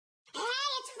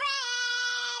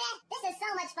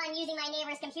fun using my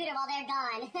neighbor's computer while they're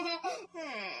gone.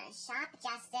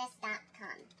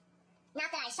 Shopjustice.com. Not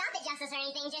that I shop at Justice or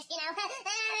anything, just,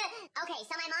 Okay,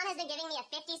 so my mom has been giving me a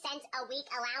 50 cents a week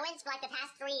allowance for like the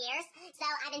past 3 years. So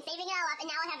I've been saving it all up, and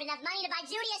now I have enough money to buy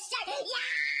Judy a shirt.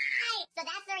 Yay! So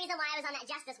that's the reason why I was on that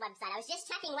Justice website. I was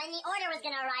just checking when the order was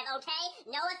going to arrive,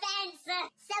 okay? No offense.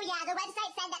 So yeah, the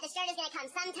website said that the shirt is going to come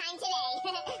sometime today.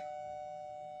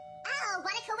 Oh,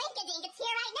 what a coinkydink. It's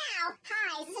here right now.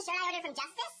 Hi, is this a shirt I ordered from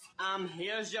Justice?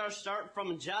 Here's your shirt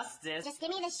from Justice. Just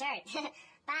give me the shirt.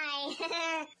 Bye. Oh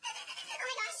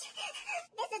my gosh.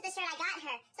 This is the shirt I got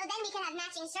her. So then we can have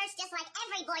matching shirts just like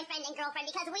every boyfriend and girlfriend,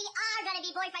 because we are going to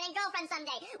be boyfriend and girlfriend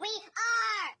someday. We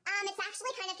are. It's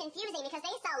actually kind of confusing because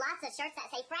they sell lots of shirts that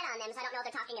say Fred on them, so I don't know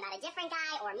if they're talking about a different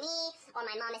guy or me, or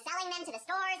my mom is selling them to the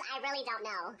stores. I really don't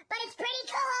know. But it's pretty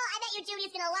cool. I bet you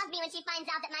Judy's going to love me when she finds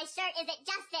out that my shirt is at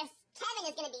Justice. Kevin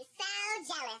is going to be so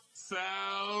jealous. So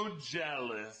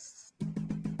jealous.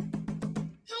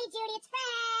 Hey, Judy, it's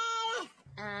Fred.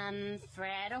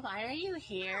 Fred, why are you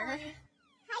here?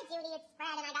 Hi, Judy, it's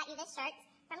Fred, and I got you this shirt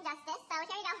from Justice, so here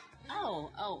you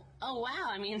go. Oh, wow,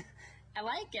 I mean, I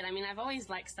like it. I mean, I've always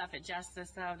liked stuff at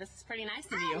Justice, so this is pretty nice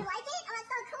of you. You like it? Oh, that's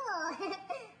so cool.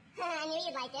 I knew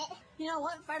you'd like it. You know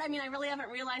what, Fred? I mean, I really haven't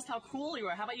realized how cool you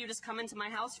are. How about you just come into my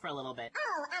house for a little bit?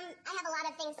 Oh, I have a lot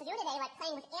of things to do today, like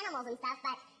playing with animals and stuff,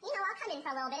 but, I'll come in for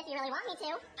a little bit if you really want me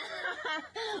to.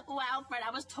 Wow, Fred, I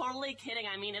was totally kidding.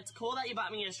 I mean, it's cool that you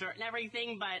bought me a shirt and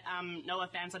everything, but, no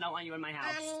offense, I don't want you in my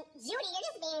house. Judy, you're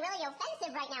just being really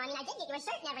offensive right now. I mean, I did get you a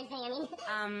shirt and everything, I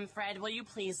mean. Fred, will you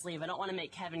please leave? I don't want to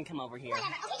make Kevin come over here.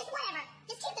 Whatever, okay, just whatever.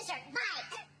 Just keep the shirt,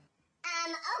 bye.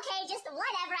 Okay, just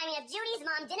whatever. I mean, if Judy's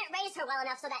mom didn't raise her well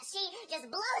enough so that she just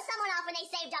blows someone off when they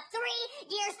saved up 3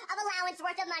 years of allowance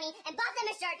worth of money and bought them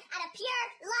a shirt out of pure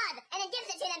love and then gives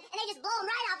it to them and they just blow them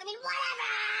right off. I mean, whatever!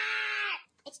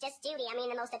 It's just Judy. I mean,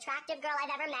 the most attractive girl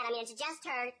I've ever met. I mean, it's just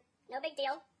her. No big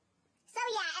deal. So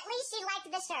yeah, at least she liked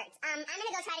the shirts. I'm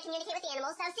gonna go try to communicate with the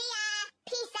animals, so see ya!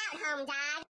 Peace out, home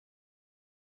dog.